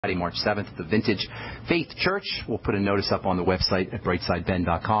Friday, March 7th at the Vintage Faith Church. We'll put a notice up on the website at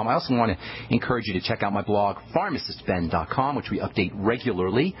brightsideben.com. I also want to encourage you to check out my blog, pharmacistben.com, which we update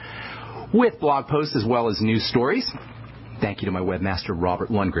regularly with blog posts as well as news stories. Thank you to my webmaster, Robert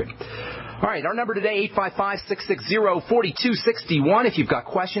Lundgren. All right, our number today, 855-660-4261. If you've got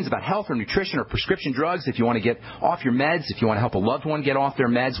questions about health or nutrition or prescription drugs, if you want to get off your meds, if you want to help a loved one get off their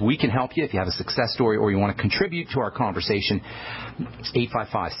meds, we can help you. If you have a success story or you want to contribute to our conversation,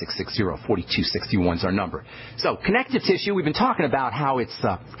 855-660-4261 is our number. So, connective tissue, we've been talking about how it's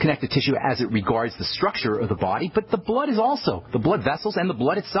connective tissue as it regards the structure of the body, but the blood is also, the blood vessels and the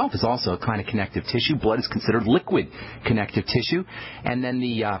blood itself is also a kind of connective tissue. Blood is considered liquid connective tissue. And then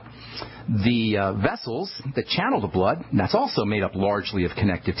the vessels that channel the blood, that's also made up largely of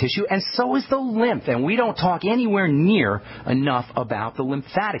connective tissue, and so is the lymph. And we don't talk anywhere near enough about the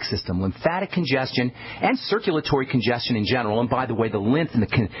lymphatic system, lymphatic congestion and circulatory congestion in general. And by the way, the lymph and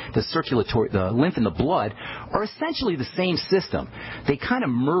the lymph and the blood are essentially the same system. They kind of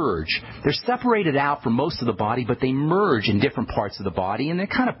merge. They're separated out from most of the body, but they merge in different parts of the body, and they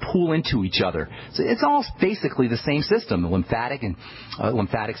kind of pool into each other. So it's all basically the same system. The lymphatic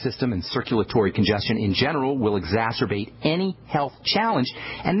system and circulatory congestion in general will exacerbate any health challenge,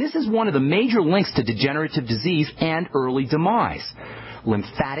 and this is one of the major links to degenerative disease and early demise.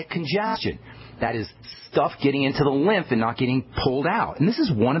 Lymphatic congestion, that is stuff getting into the lymph and not getting pulled out. And this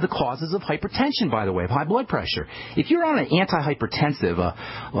is one of the causes of hypertension, by the way, of high blood pressure. If you're on an antihypertensive,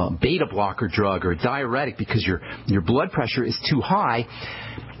 a beta blocker drug or a diuretic because your blood pressure is too high,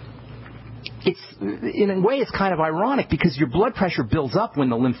 in a way, it's kind of ironic because your blood pressure builds up when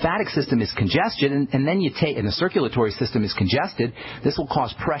the lymphatic system is congested, and then and the circulatory system is congested. This will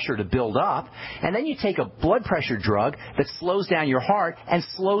cause pressure to build up, and then you take a blood pressure drug that slows down your heart and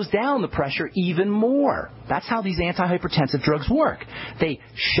slows down the pressure even more. That's how these antihypertensive drugs work. They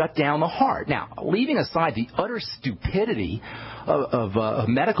shut down the heart. Now, leaving aside the utter stupidity of a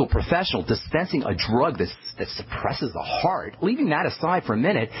medical professional dispensing a drug that suppresses the heart, leaving that aside for a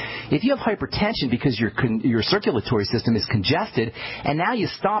minute, if you have hypertension because your circulatory system is congested, and now you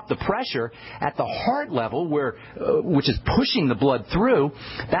stop the pressure at the heart level, which is pushing the blood through,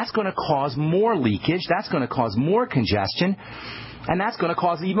 that's going to cause more leakage, that's going to cause more congestion, and that's going to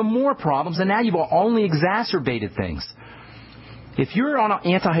cause even more problems, and now you've only exacerbated things. If you're on an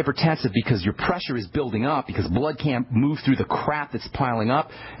antihypertensive because your pressure is building up, because blood can't move through the crap that's piling up,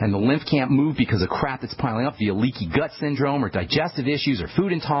 and the lymph can't move because of crap that's piling up via leaky gut syndrome or digestive issues or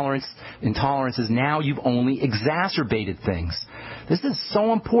food intolerances, now you've only exacerbated things. This is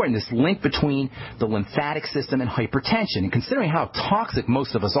so important, this link between the lymphatic system and hypertension. And considering how toxic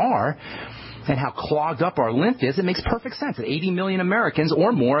most of us are, and how clogged up our lymph is, it makes perfect sense that 80 million Americans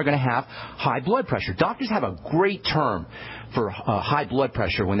or more are going to have high blood pressure. Doctors have a great term for high blood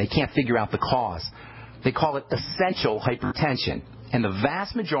pressure when they can't figure out the cause. They call it essential hypertension. And the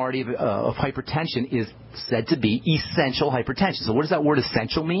vast majority of hypertension is said to be essential hypertension. So what does that word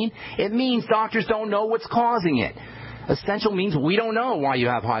essential mean? It means doctors don't know what's causing it. Essential means we don't know why you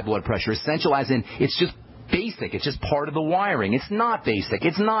have high blood pressure. Essential as in it's just basic. It's just part of the wiring. It's not basic.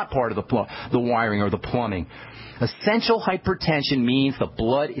 It's not part of the wiring or the plumbing. Essential hypertension means the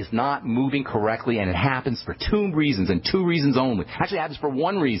blood is not moving correctly, and it happens for two reasons, and two reasons only. Actually, it happens for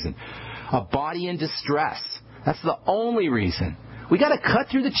one reason. A body in distress. That's the only reason. We got to cut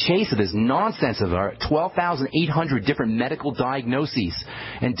through the chase of this nonsense of our 12,800 different medical diagnoses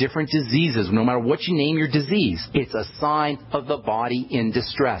and different diseases. No matter what you name your disease, it's a sign of the body in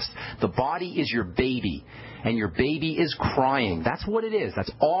distress. The body is your baby, and your baby is crying. That's what it is.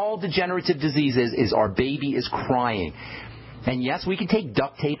 That's all degenerative disease is our baby is crying. And yes, we can take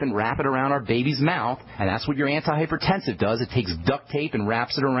duct tape and wrap it around our baby's mouth, and that's what your antihypertensive does. It takes duct tape and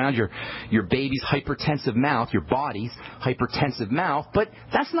wraps it around your baby's hypertensive mouth, your body's hypertensive mouth. But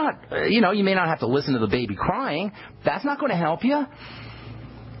that's not, you may not have to listen to the baby crying. That's not going to help you.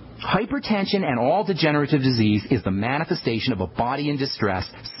 Hypertension and all degenerative disease is the manifestation of a body in distress,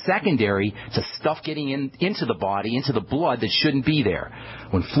 secondary to stuff getting into the body, into the blood that shouldn't be there.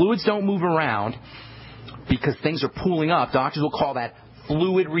 When fluids don't move around, because things are pooling up, doctors will call that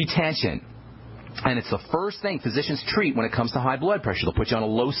fluid retention. And it's the first thing physicians treat when it comes to high blood pressure. They'll put you on a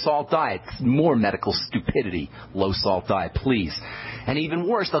low-salt diet. More medical stupidity. Low-salt diet, please. And even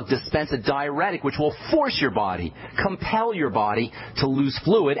worse, they'll dispense a diuretic which will force your body, compel your body to lose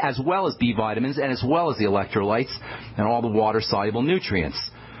fluid as well as B vitamins and as well as the electrolytes and all the water-soluble nutrients.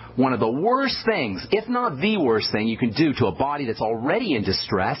 One of the worst things, if not the worst thing you can do to a body that's already in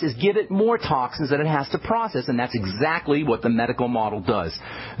distress is give it more toxins that it has to process, and that's exactly what the medical model does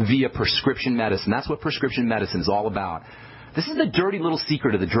via prescription medicine. That's what prescription medicine is all about. This is the dirty little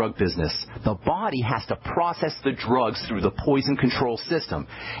secret of the drug business. The body has to process the drugs through the poison control system.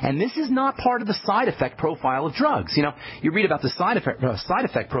 And this is not part of the side effect profile of drugs. You know, you read about the side effect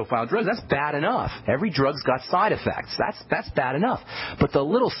profile of drugs. That's bad enough. Every drug's got side effects. That's bad enough. But the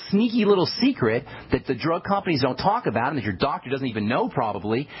little sneaky little secret that the drug companies don't talk about and that your doctor doesn't even know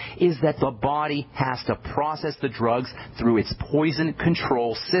probably is that the body has to process the drugs through its poison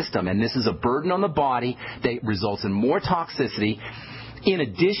control system. And this is a burden on the body that results in more toxicity in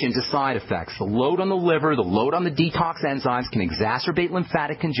addition to side effects. The load on the liver, the load on the detox enzymes can exacerbate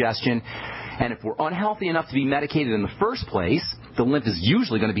lymphatic congestion. And if we're unhealthy enough to be medicated in the first place, the lymph is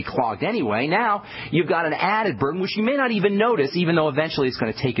usually going to be clogged anyway. Now you've got an added burden, which you may not even notice, even though eventually it's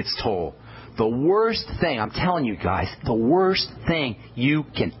going to take its toll. The worst thing, I'm telling you guys, the worst thing you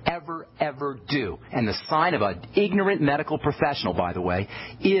can ever do, and the sign of an ignorant medical professional, by the way,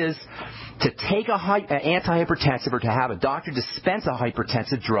 is to take an antihypertensive or to have a doctor dispense a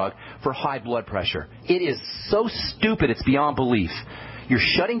hypertensive drug for high blood pressure. It is so stupid, it's beyond belief. You're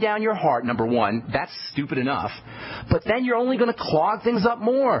shutting down your heart, number one. That's stupid enough. But then you're only going to clog things up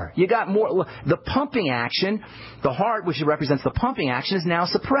more. You got more. The pumping action, the heart, which represents the pumping action, is now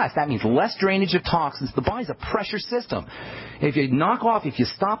suppressed. That means less drainage of toxins. The body's a pressure system. If you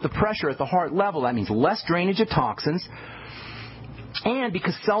stop the pressure at the heart level, that means less drainage of toxins. And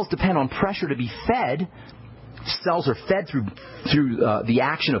because cells depend on pressure to be fed, cells are fed through the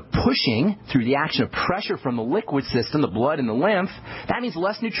action of pushing, through the action of pressure from the liquid system, the blood and the lymph. That means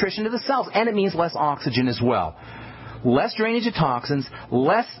less nutrition to the cells, and it means less oxygen as well. Less drainage of toxins,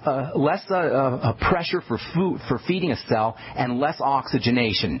 less pressure for feeding a cell, and less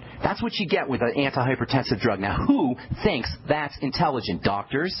oxygenation. That's what you get with an antihypertensive drug. Now, who thinks that's intelligent,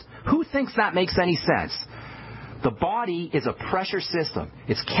 doctors? Who thinks that makes any sense? The body is a pressure system.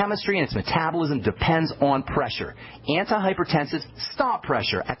 Its chemistry and its metabolism depends on pressure. Antihypertensives stop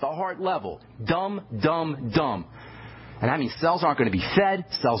pressure at the heart level. Dumb. And that means cells aren't going to be fed,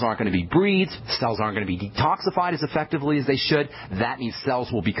 cells aren't going to be breathed, cells aren't going to be detoxified as effectively as they should. That means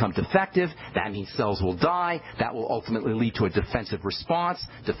cells will become defective. That means cells will die. That will ultimately lead to a defensive response.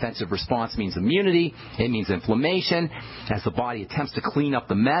 Defensive response means immunity. It means inflammation. As the body attempts to clean up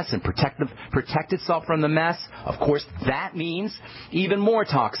the mess and protect itself from the mess, of course, that means even more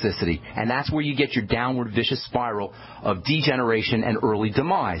toxicity. And that's where you get your downward vicious spiral of degeneration and early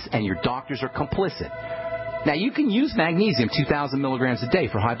demise. And your doctors are complicit. Now, you can use magnesium 2,000 milligrams a day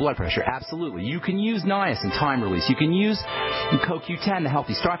for high blood pressure. Absolutely. You can use niacin, time release. You can use CoQ10, the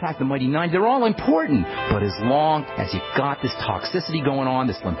Healthy Start Pack, the Mighty 9. They're all important. But as long as you've got this toxicity going on,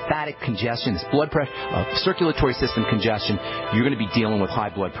 this lymphatic congestion, this blood pressure, circulatory system congestion, you're going to be dealing with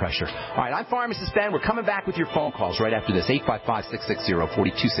high blood pressure. All right, I'm Pharmacist Ben. We're coming back with your phone calls right after this.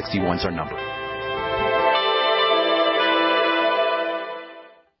 855-660-4261 is our number.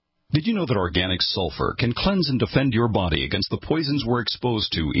 Did you know that organic sulfur can cleanse and defend your body against the poisons we're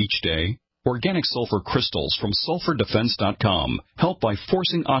exposed to each day? Organic sulfur crystals from sulfurdefense.com help by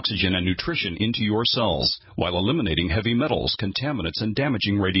forcing oxygen and nutrition into your cells while eliminating heavy metals, contaminants, and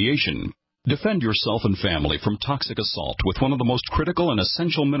damaging radiation. Defend yourself and family from toxic assault with one of the most critical and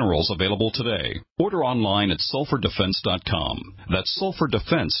essential minerals available today. Order online at sulfurdefense.com. That's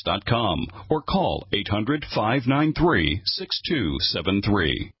sulfurdefense.com or call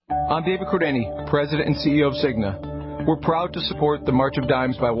 800-593-6273. I'm David Cordani, President and CEO of Cigna. We're proud to support the March of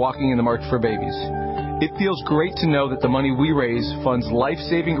Dimes by walking in the March for Babies. It feels great to know that the money we raise funds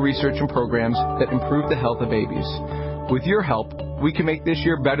life-saving research and programs that improve the health of babies. With your help, we can make this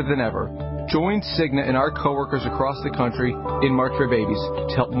year better than ever. Join Cigna and our coworkers across the country in March for Babies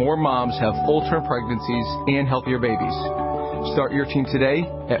to help more moms have full-term pregnancies and healthier babies. Start your team today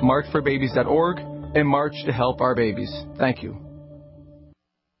at marchforbabies.org and march to help our babies. Thank you.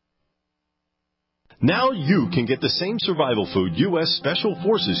 Now you can get the same survival food U.S. Special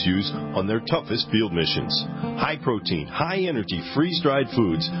Forces use on their toughest field missions. High-protein, high-energy, freeze-dried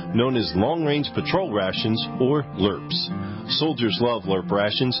foods known as long-range patrol rations, or LRPs. Soldiers love LRP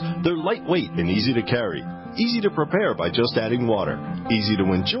rations. They're lightweight and easy to carry. Easy to prepare by just adding water. Easy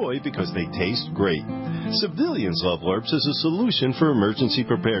to enjoy because they taste great. Civilians love LRPs as a solution for emergency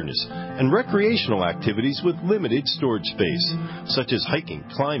preparedness and recreational activities with limited storage space, such as hiking,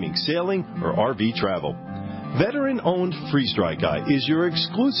 climbing, sailing, or RV travel. Veteran-owned Freeze Dry Guy is your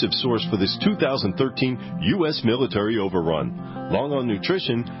exclusive source for this 2013 U.S. military overrun. Long on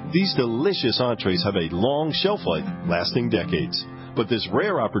nutrition, these delicious entrees have a long shelf life, lasting decades. But this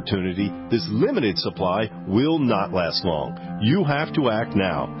rare opportunity, this limited supply, will not last long. You have to act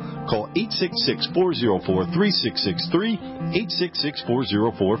now. Call 866-404-3663,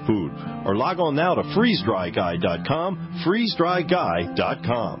 866-404-FOOD, or log on now to freezedryguy.com,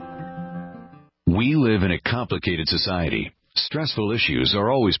 freezedryguy.com. We live in a complicated society. Stressful issues are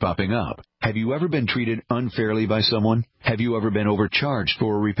always popping up. Have you ever been treated unfairly by someone? Have you ever been overcharged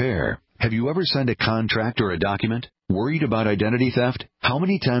for a repair? Have you ever signed a contract or a document? Worried about identity theft? How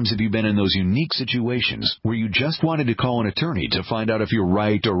many times have you been in those unique situations where you just wanted to call an attorney to find out if you're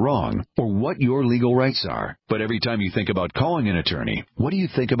right or wrong, or what your legal rights are? But every time you think about calling an attorney, what do you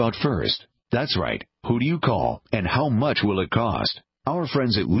think about first? That's right. Who do you call, and how much will it cost? Our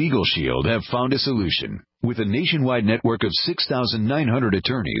friends at Legal Shield have found a solution. With a nationwide network of 6,900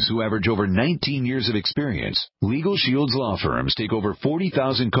 attorneys who average over 19 years of experience, Legal Shield's law firms take over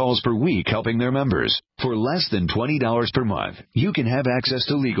 40,000 calls per week helping their members. For less than $20 per month, you can have access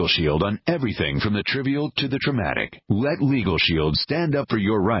to Legal Shield on everything from the trivial to the traumatic. Let Legal Shield stand up for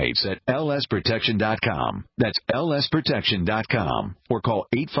your rights at lsprotection.com. That's lsprotection.com. Or call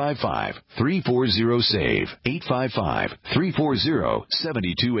 855-340-SAVE,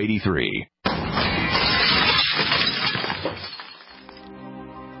 855-340-7283.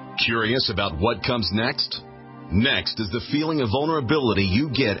 Curious about what comes next? Next is the feeling of vulnerability you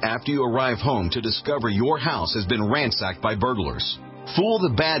get after you arrive home to discover your house has been ransacked by burglars. Fool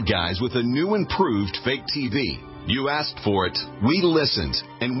the bad guys with a new improved fake TV. You asked for it, we listened,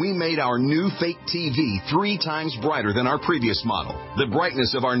 and we made our new fake TV 3 times brighter than our previous model. The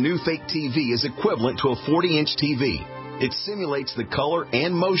brightness of our new fake TV is equivalent to a 40-inch TV. It simulates the color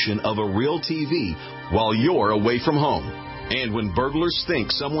and motion of a real TV while you're away from home. And when burglars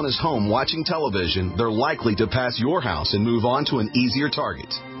think someone is home watching television, they're likely to pass your house and move on to an easier target.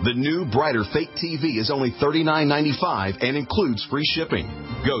 The new, brighter fake TV is only $39.95 and includes free shipping.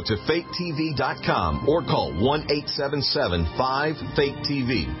 Go to faketv.com or call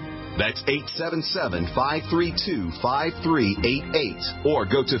 1-877-5-FAKE-TV. That's 877-532-5388. Or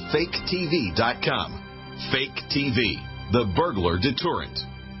go to faketv.com. Fake TV, the burglar deterrent.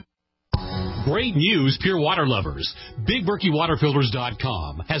 Great news, pure water lovers.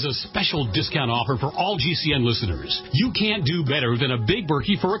 BigBerkeyWaterFilters.com has a special discount offer for all GCN listeners. You can't do better than a Big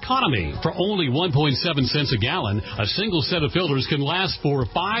Berkey for economy. For only 1.7 cents a gallon, a single set of filters can last for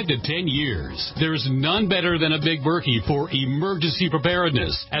 5 to 10 years. There's none better than a Big Berkey for emergency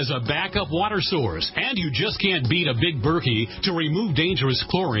preparedness as a backup water source. And you just can't beat a Big Berkey to remove dangerous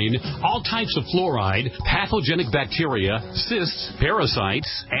chlorine, all types of fluoride, pathogenic bacteria, cysts,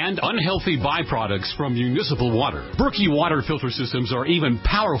 parasites, and unhealthy byproducts from municipal water. Berkey water filter systems are even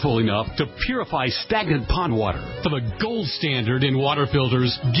powerful enough to purify stagnant pond water. For the gold standard in water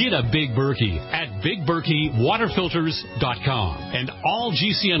filters, get a Big Berkey at BigBerkeyWaterFilters.com. And all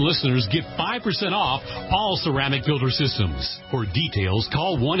GCN listeners get 5% off all ceramic filter systems. For details,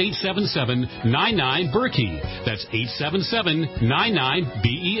 call 1-877-99-BERKEY. That's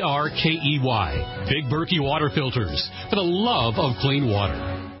 877-99-BERKEY. Big Berkey Water Filters, for the love of clean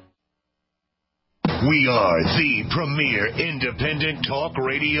water. We are the premier independent talk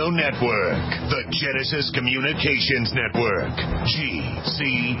radio network, the Genesis Communications Network,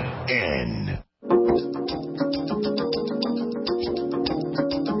 GCN.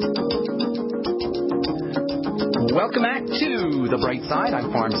 Welcome back to the Brightside.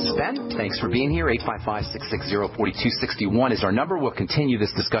 I'm Pharmacist Ben. Thanks for being here. 855-660-4261 is our number. We'll continue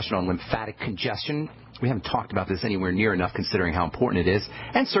this discussion on lymphatic congestion. We haven't talked about this anywhere near enough considering how important it is,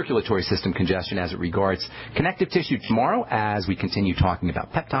 and circulatory system congestion as it regards connective tissue tomorrow as we continue talking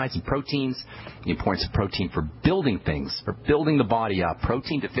about peptides and proteins, the importance of protein for building things, for building the body up.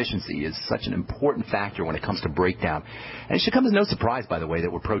 Protein deficiency is such an important factor when it comes to breakdown. And it should come as no surprise, by the way,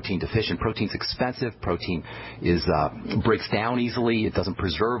 that we're protein deficient. Protein's expensive. Protein breaks down easily. It doesn't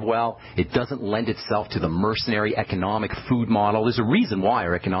preserve well. It doesn't lend itself to the mercenary economic food model. There's a reason why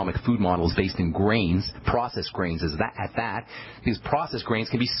our economic food model is based in grains. Processed grains is that, because processed grains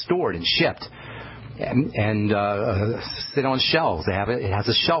can be stored and shipped and sit on shelves. It has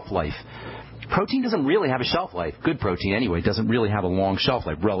a shelf life. Protein doesn't really have a shelf life. Good protein, anyway, doesn't really have a long shelf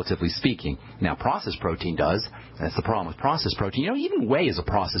life, relatively speaking. Now, processed protein does. That's the problem with processed protein. You know, even whey is a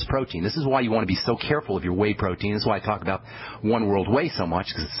processed protein. This is why you want to be so careful of your whey protein. This is why I talk about One World Whey so much,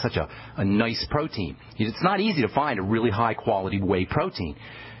 because it's such a nice protein. It's not easy to find a really high-quality whey protein.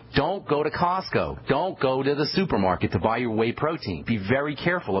 Don't go to Costco. Don't go to the supermarket to buy your whey protein. Be very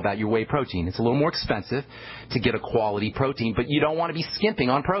careful about your whey protein. It's a little more expensive to get a quality protein, but you don't want to be skimping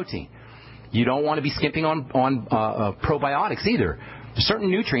on protein. You don't want to be skimping on probiotics either. There's certain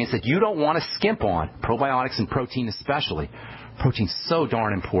nutrients that you don't want to skimp on, probiotics and protein especially. Protein's so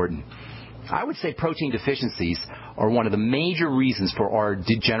darn important. I would say protein deficiencies are one of the major reasons for our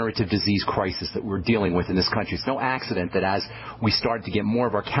degenerative disease crisis that we're dealing with in this country. It's no accident that as we started to get more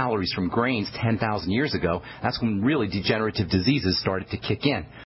of our calories from grains 10,000 years ago, that's when really degenerative diseases started to kick in.